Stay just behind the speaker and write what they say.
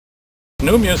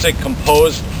New music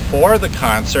composed for the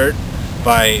concert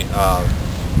by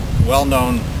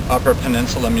well-known Upper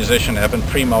Peninsula musician Evan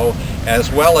Primo,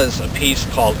 as well as a piece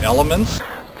called Elements.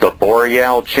 The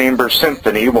Boreal Chamber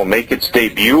Symphony will make its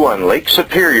debut on Lake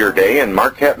Superior Day in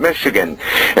Marquette, Michigan,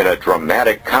 in a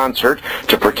dramatic concert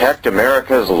to protect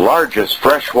America's largest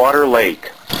freshwater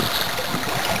lake.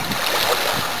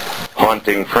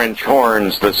 Haunting French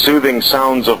horns, the soothing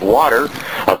sounds of water,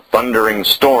 a thundering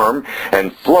storm,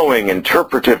 and flowing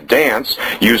interpretive dance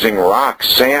using rocks,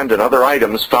 sand, and other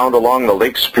items found along the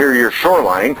Lake Superior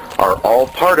shoreline are all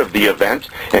part of the event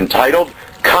entitled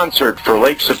Concert for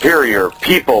Lake Superior,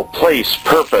 People, Place,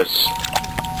 Purpose.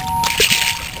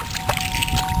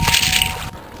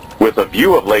 With a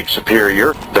view of Lake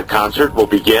Superior, the concert will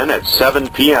begin at 7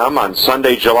 p.m. on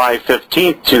Sunday, July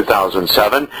 15,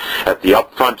 2007, at the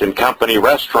Upfront and Company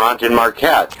restaurant in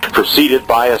Marquette, preceded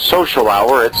by a social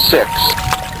hour at 6.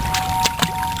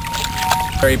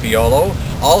 Biolo,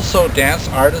 also dance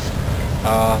artist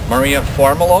Maria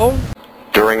Formolo.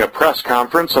 During a press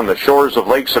conference on the shores of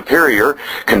Lake Superior,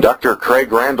 conductor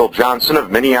Randal Johnson of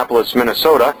Minneapolis,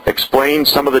 Minnesota, explained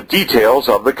some of the details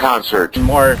of the concert.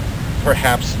 More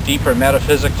perhaps deeper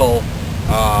metaphysical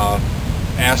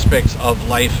aspects of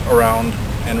life around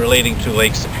and relating to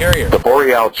Lake Superior. The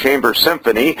Boreal Chamber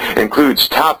Symphony includes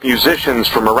top musicians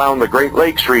from around the Great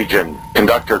Lakes region.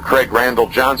 Conductor Randal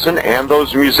Johnson and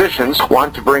those musicians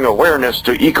want to bring awareness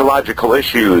to ecological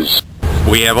issues.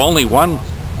 We have only one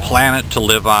planet to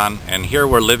live on, and here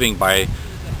we're living by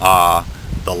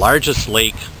the largest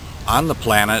lake on the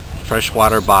planet,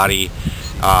 freshwater body.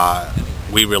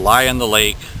 We rely on the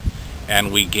lake,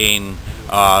 and we gain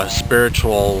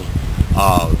spiritual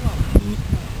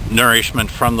nourishment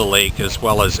from the lake as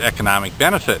well as economic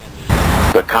benefit.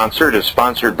 The concert is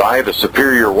sponsored by the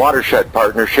Superior Watershed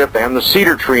Partnership and the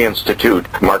Cedar Tree Institute,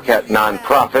 Marquette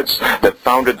nonprofits that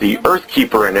founded the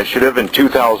Earthkeeper Initiative in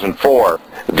 2004.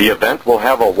 The event will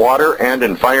have a water and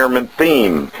environment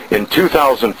theme. In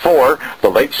 2004, the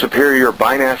Lake Superior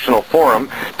Binational Forum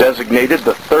designated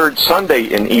the third Sunday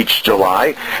in each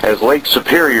July as Lake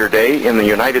Superior Day in the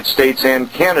United States and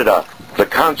Canada. The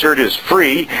concert is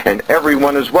free and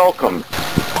everyone is welcome,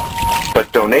 but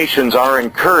donations are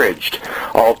encouraged.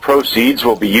 All proceeds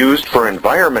will be used for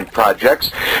environment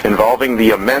projects involving the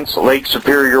immense Lake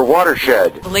Superior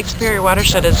watershed. The Lake Superior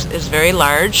watershed is very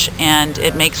large, and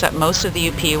it makes up most of the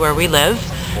UP where we live,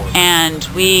 and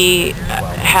we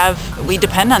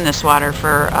depend on this water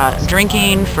for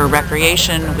drinking, for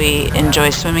recreation. We enjoy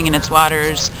swimming in its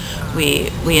waters. We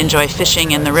enjoy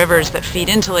fishing in the rivers that feed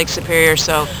into Lake Superior.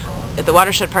 So at the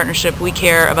Watershed Partnership, we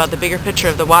care about the bigger picture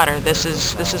of the water. This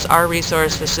is our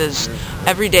resource. This is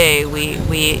every day we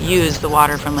use the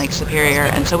water from Lake Superior,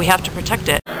 and so we have to protect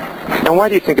it. And why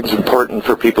do you think it's important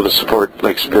for people to support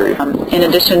Lake Superior? In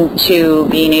addition to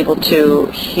being able to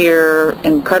hear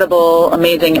incredible,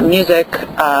 amazing music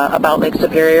about Lake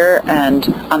Superior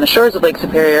and on the shores of Lake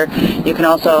Superior, you can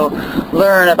also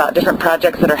learn about different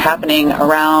projects that are happening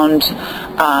around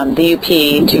the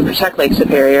UP to protect Lake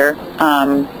Superior.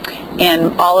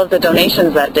 And all of the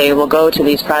donations that day will go to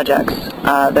these projects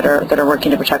that are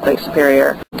working to protect Lake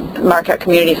Superior. Marquette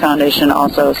Community Foundation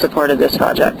also supported this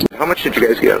project. How much did you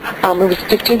guys give? It was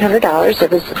 $1,500.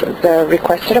 It was the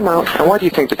requested amount. And why do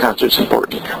you think the concert's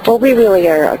important? Well, we really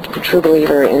are a true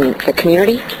believer in the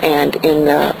community and in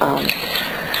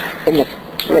the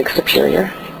Lake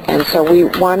Superior, and so we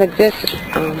wanted this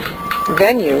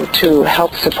venue to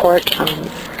help support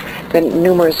the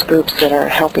numerous groups that are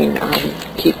helping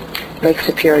keep Lake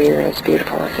Superior as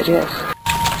beautiful as it is.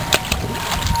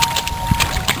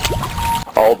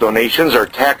 All donations are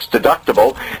tax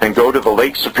deductible and go to the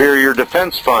Lake Superior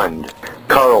Defense Fund.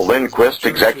 Carl Lindquist,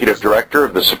 Executive Director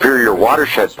of the Superior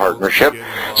Watershed Partnership,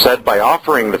 said by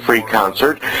offering the free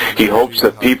concert, he hopes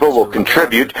that people will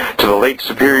contribute to the Lake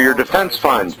Superior Defense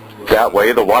Fund. That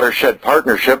way, the Watershed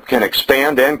Partnership can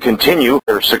expand and continue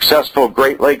their successful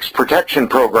Great Lakes protection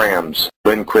programs.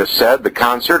 Lindquist said the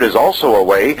concert is also a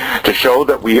way to show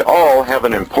that we all have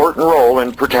an important role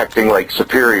in protecting Lake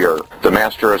Superior. The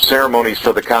Master of Ceremonies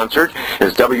for the concert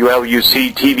is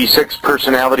WLUC TV6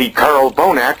 personality Carl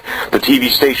Bonak, the TV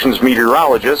station's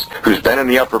meteorologist, who's been in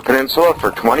the Upper Peninsula for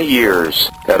 20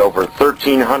 years. At over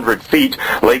 1,300 feet,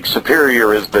 Lake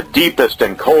Superior is the deepest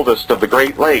and coldest of the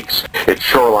Great Lakes. Its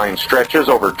shoreline stretches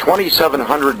over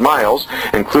 2,700 miles,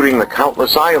 including the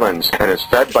countless islands, and is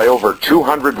fed by over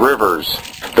 200 rivers.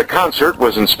 The concert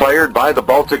was inspired by the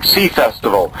Baltic Sea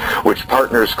Festival, which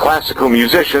partners classical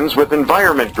musicians with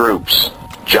environment groups.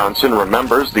 Johnson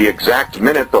remembers the exact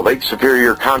minute the Lake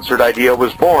Superior concert idea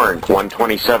was born,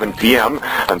 1:27 p.m.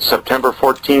 on September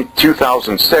 14,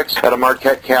 2006 at a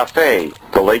Marquette cafe.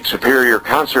 The Lake Superior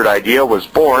concert idea was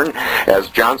born as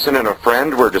Johnson and a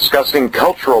friend were discussing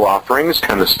cultural offerings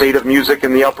and the state of music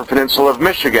in the Upper Peninsula of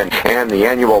Michigan and the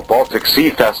annual Baltic Sea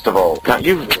Festival. Now,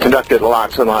 you've conducted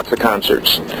lots and lots of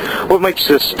concerts. What makes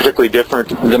this particularly different?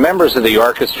 The members of the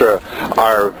orchestra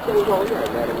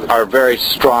are very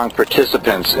strong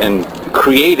participants in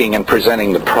creating and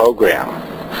presenting the program.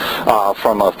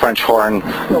 From a French horn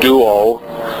duo,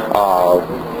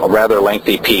 a rather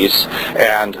lengthy piece,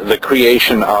 and the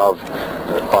creation of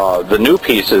the new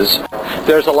pieces,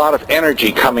 there's a lot of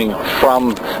energy coming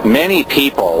from many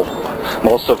people,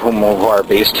 most of whom are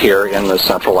based here in the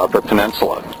Central Upper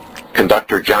Peninsula.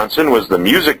 Conductor Johnson was the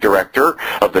music director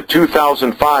of the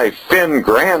 2005 Finn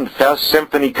Grand Fest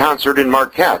Symphony Concert in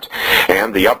Marquette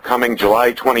and the upcoming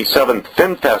July 27th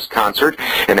Finn Fest concert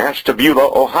in Ashtabula,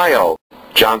 Ohio.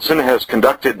 Johnson has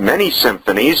conducted many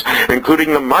symphonies,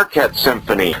 including the Marquette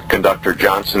Symphony. Conductor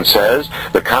Johnson says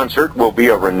the concert will be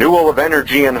a renewal of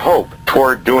energy and hope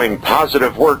toward doing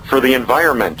positive work for the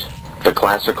environment. The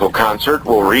classical concert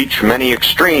will reach many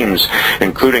extremes,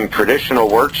 including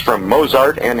traditional works from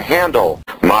Mozart and Handel.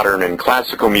 Modern and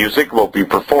classical music will be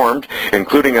performed,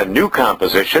 including a new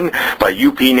composition by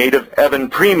UP native Evan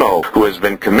Primo, who has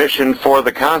been commissioned for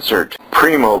the concert.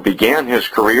 Primo began his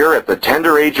career at the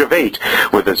tender age of 8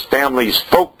 with his family's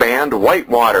folk band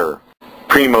Whitewater.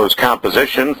 Primo's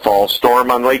composition, Fall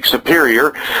Storm on Lake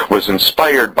Superior, was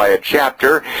inspired by a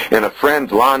chapter in a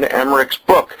friend Lon Emmerich's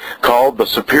book called The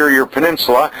Superior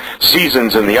Peninsula,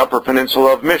 Seasons in the Upper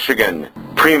Peninsula of Michigan.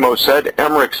 Primo said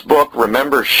Emmerich's book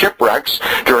remembers shipwrecks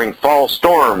during fall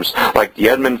storms, like the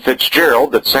Edmund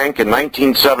Fitzgerald that sank in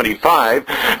 1975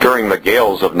 during the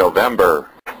gales of November.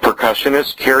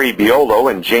 Percussionist Kerry Biolo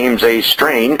and James A.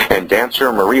 Strain and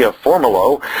dancer Maria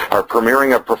Formolo are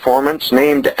premiering a performance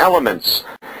named Elements.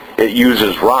 It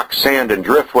uses rock, sand, and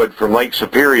driftwood from Lake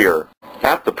Superior.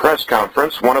 At the press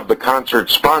conference, one of the concert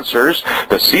sponsors,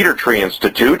 the Cedar Tree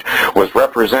Institute, was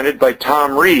represented by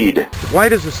Tom Reed. Why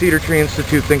does the Cedar Tree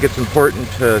Institute think it's important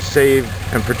to save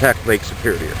and protect Lake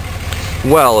Superior?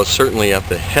 Well, it's certainly at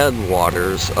the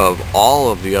headwaters of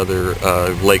all of the other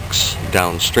lakes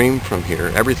downstream from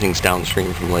here. Everything's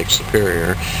downstream from Lake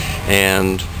Superior,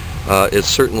 and it's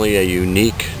certainly a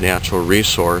unique natural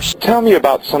resource. Tell me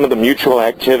about some of the mutual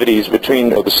activities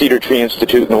between the Cedar Tree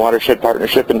Institute and the Watershed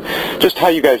Partnership, and just how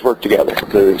you guys work together.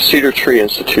 The Cedar Tree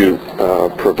Institute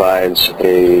provides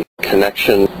a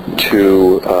connection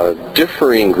to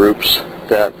differing groups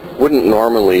that wouldn't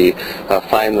normally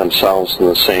find themselves in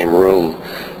the same room.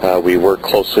 We work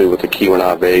closely with the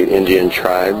Keweenaw Indian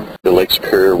Tribe, the Lake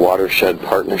Superior Watershed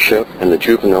Partnership, and the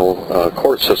juvenile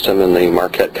court system in the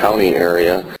Marquette County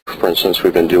area. For instance,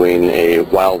 we've been doing a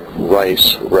wild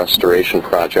rice restoration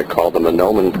project called the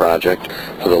Monoman Project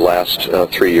for the last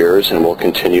 3 years, and we'll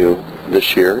continue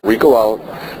this year. We go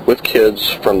out with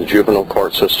kids from the juvenile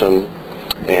court system,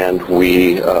 and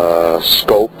we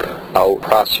scope out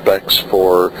prospects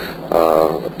for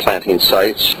planting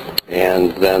sites,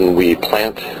 and then we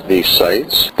plant these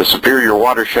sites. The Superior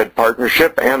Watershed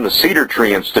Partnership and the Cedar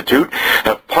Tree Institute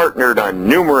have partnered on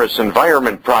numerous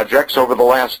environment projects over the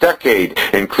last decade,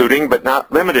 including but not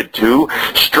limited to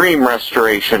stream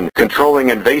restoration, controlling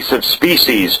invasive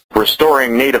species,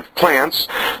 restoring native plants,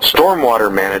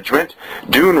 stormwater management,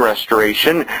 dune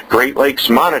restoration, Great Lakes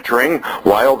monitoring,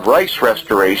 wild rice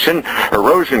restoration,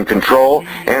 erosion control,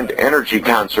 and energy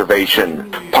conservation.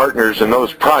 Partners in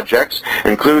those projects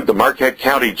include the Marquette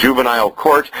County Juvenile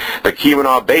Court, the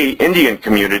Keweenaw Bay Indian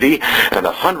Community, and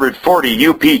 140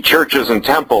 UP churches and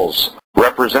temples,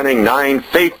 representing 9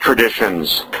 faith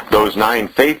traditions. Those 9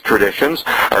 faith traditions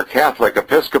are Catholic,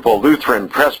 Episcopal, Lutheran,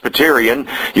 Presbyterian,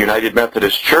 United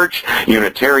Methodist Church,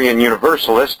 Unitarian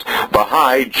Universalist,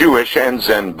 Baha'i, Jewish, and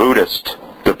Zen Buddhist.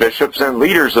 The bishops and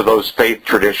leaders of those faith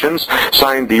traditions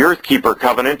signed the Earthkeeper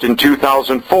Covenant in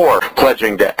 2004,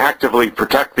 pledging to actively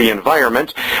protect the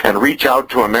environment and reach out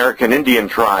to American Indian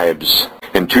tribes.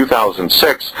 In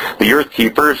 2006, the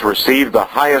Earthkeepers received the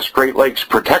highest Great Lakes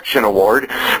Protection Award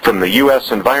from the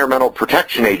U.S. Environmental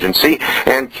Protection Agency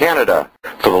and Canada.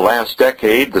 For the last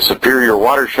decade, the Superior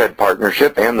Watershed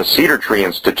Partnership and the Cedar Tree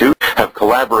Institute have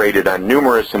collaborated on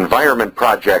numerous environment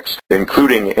projects,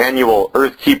 including annual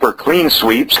Earthkeeper clean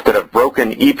sweeps that have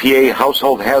broken EPA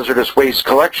household hazardous waste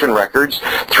collection records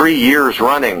 3 years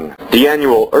running. The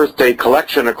annual Earth Day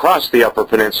collection across the Upper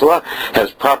Peninsula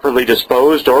has properly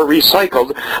disposed or recycled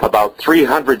about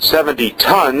 370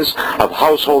 tons of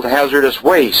household hazardous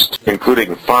waste,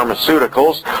 including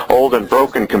pharmaceuticals, old and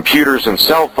broken computers and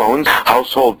cell phones,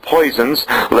 household poisons,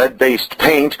 lead-based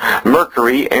paint,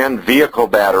 mercury, and vehicle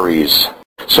batteries.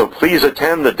 So please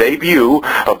attend the debut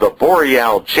of the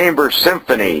Boreal Chamber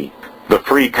Symphony. The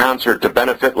free concert to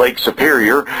benefit Lake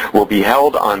Superior will be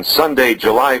held on Sunday,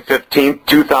 July 15,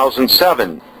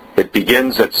 2007. It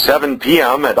begins at 7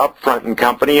 p.m. at Upfront &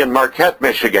 Company in Marquette,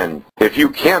 Michigan. If you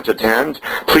can't attend,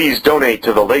 please donate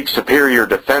to the Lake Superior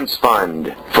Defense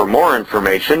Fund. For more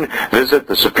information, visit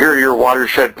the Superior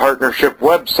Watershed Partnership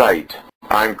website.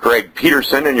 I'm Greg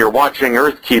Peterson, and you're watching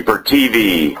Earthkeeper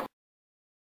TV.